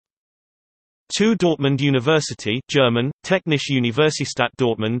TU Dortmund University German, Technische Universität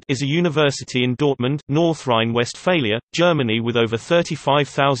Dortmund is a university in Dortmund, North Rhine-Westphalia, Germany with over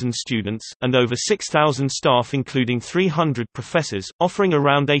 35,000 students, and over 6,000 staff including 300 professors, offering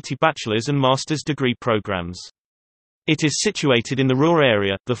around 80 bachelor's and master's degree programs. It is situated in the Ruhr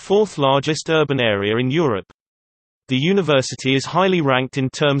area, the fourth largest urban area in Europe. The university is highly ranked in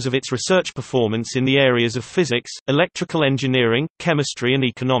terms of its research performance in the areas of physics, electrical engineering, chemistry and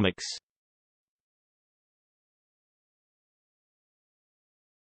economics.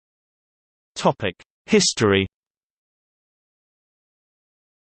 History.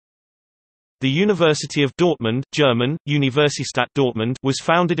 The University of Dortmund German, Universität Dortmund was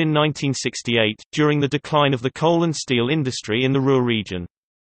founded in 1968, during the decline of the coal and steel industry in the Ruhr region.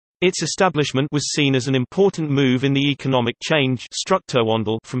 Its establishment was seen as an important move in the economic change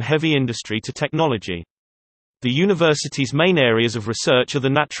from heavy industry to technology. The university's main areas of research are the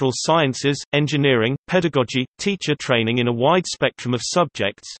natural sciences, engineering, pedagogy, teacher training in a wide spectrum of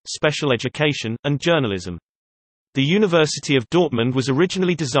subjects, special education, and journalism. The University of Dortmund was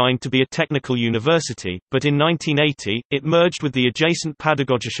originally designed to be a technical university, but in 1980, it merged with the adjacent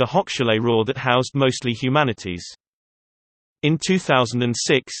Pädagogische Hochschule Ruhr that housed mostly humanities. In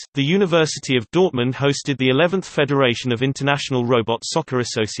 2006, the University of Dortmund hosted the 11th Federation of International Robot Soccer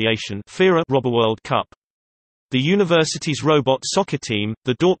Association RoboWorld Cup. The university's robot soccer team,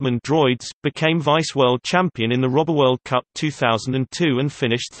 the Dortmund Droids, became vice-world champion in the RoboWorld Cup 2002 and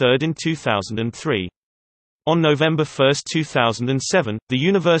finished third in 2003. On November 1, 2007, the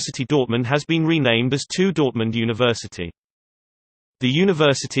University Dortmund has been renamed as TU Dortmund University. The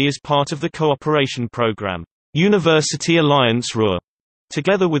university is part of the cooperation program, University Alliance Ruhr,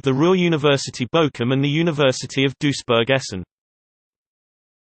 together with the Ruhr University Bochum and the University of Duisburg-Essen.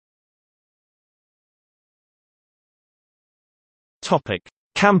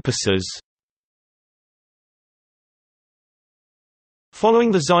 Campuses.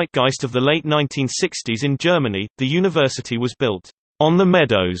 Following the zeitgeist of the late 1960s in Germany, the university was built on the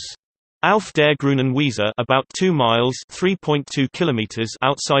meadows auf der grünen Wiese, about 2 miles (3.2 kilometers)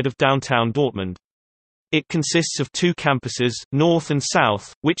 outside of downtown Dortmund. It consists of 2 campuses, north and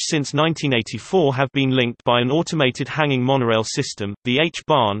south, which since 1984 have been linked by an automated hanging monorail system, the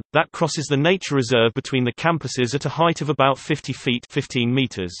H-Bahn, that crosses the nature reserve between the campuses at a height of about 50 feet (15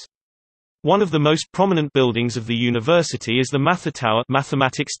 meters). One of the most prominent buildings of the university is the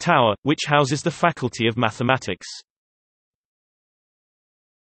Mathematics Tower, which houses the Faculty of Mathematics.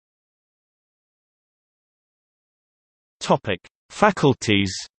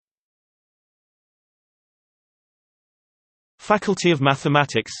 Faculties. Faculty of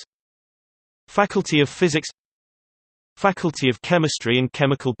Mathematics, Faculty of Physics, Faculty of Chemistry and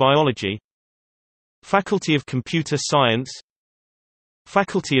Chemical Biology, Faculty of Computer Science,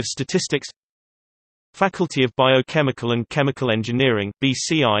 Faculty of Statistics, Faculty of Biochemical and Chemical Engineering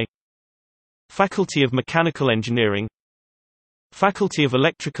 (BCI), Faculty of Mechanical Engineering, Faculty of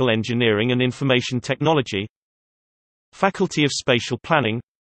Electrical Engineering and Information Technology, Faculty of Spatial Planning,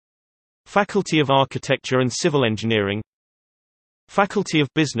 Faculty of Architecture and Civil Engineering, Faculty of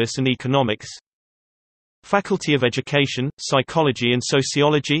Business and Economics, Faculty of Education, Psychology and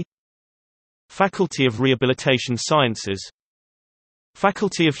Sociology, Faculty of Rehabilitation Sciences,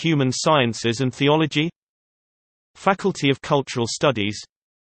 Faculty of Human Sciences and Theology, Faculty of Cultural Studies,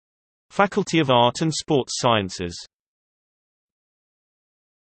 Faculty of Art and Sports Sciences.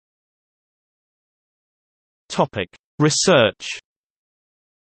 Research.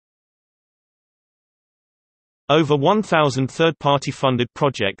 Over 1,000 third-party funded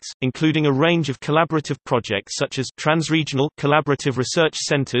projects, including a range of collaborative projects such as transregional collaborative research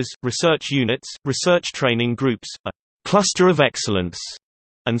centers, research units, research training groups, a cluster of excellence,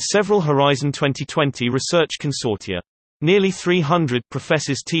 and several Horizon 2020 research consortia. Nearly 300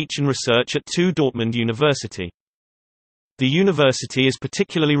 professors teach and research at TU Dortmund University. The university is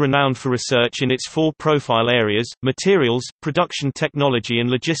particularly renowned for research in its 4 profile areas: materials, production technology and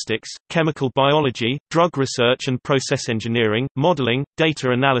logistics, chemical biology, drug research and process engineering, modeling, data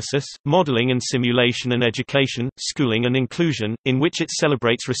analysis, modeling and simulation, and education, schooling and inclusion, in which it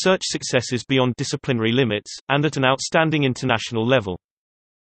celebrates research successes beyond disciplinary limits, and at an outstanding international level.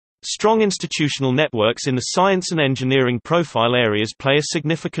 Strong institutional networks in the science and engineering profile areas play a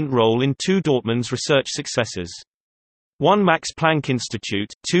significant role in TU Dortmund's research successes. 1 Max Planck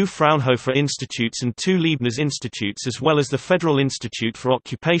Institute, 2 Fraunhofer Institutes and 2 Leibniz Institutes, as well as the Federal Institute for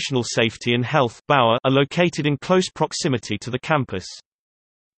Occupational Safety and Health (BAUER), are located in close proximity to the campus.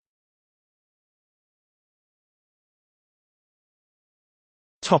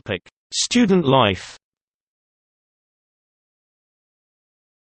 Student life.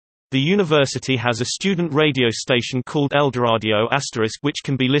 The university has a student radio station called Eldoradio *, which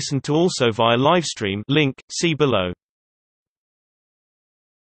can be listened to also via livestream link, see below.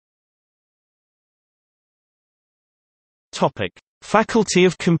 Faculty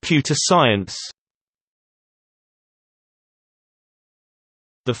of Computer Science.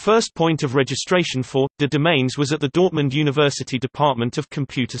 The first point of registration for the domains was at the Dortmund University Department of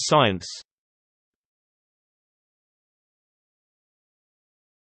Computer Science.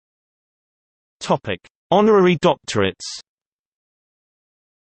 Honorary doctorates.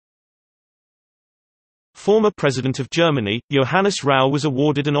 Former President of Germany, Johannes Rau, was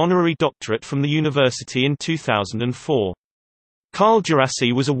awarded an honorary doctorate from the university in 2004. Karl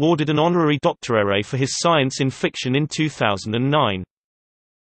Djerassi was awarded an honorary doctorate for his science in fiction in 2009.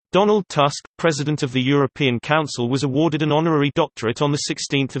 Donald Tusk, President of the European Council, was awarded an honorary doctorate on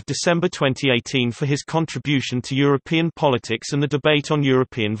 16 December 2018 for his contribution to European politics and the debate on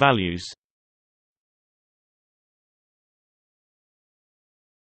European values.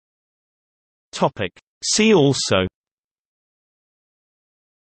 See also: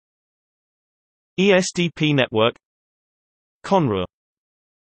 ESDP network, Conra.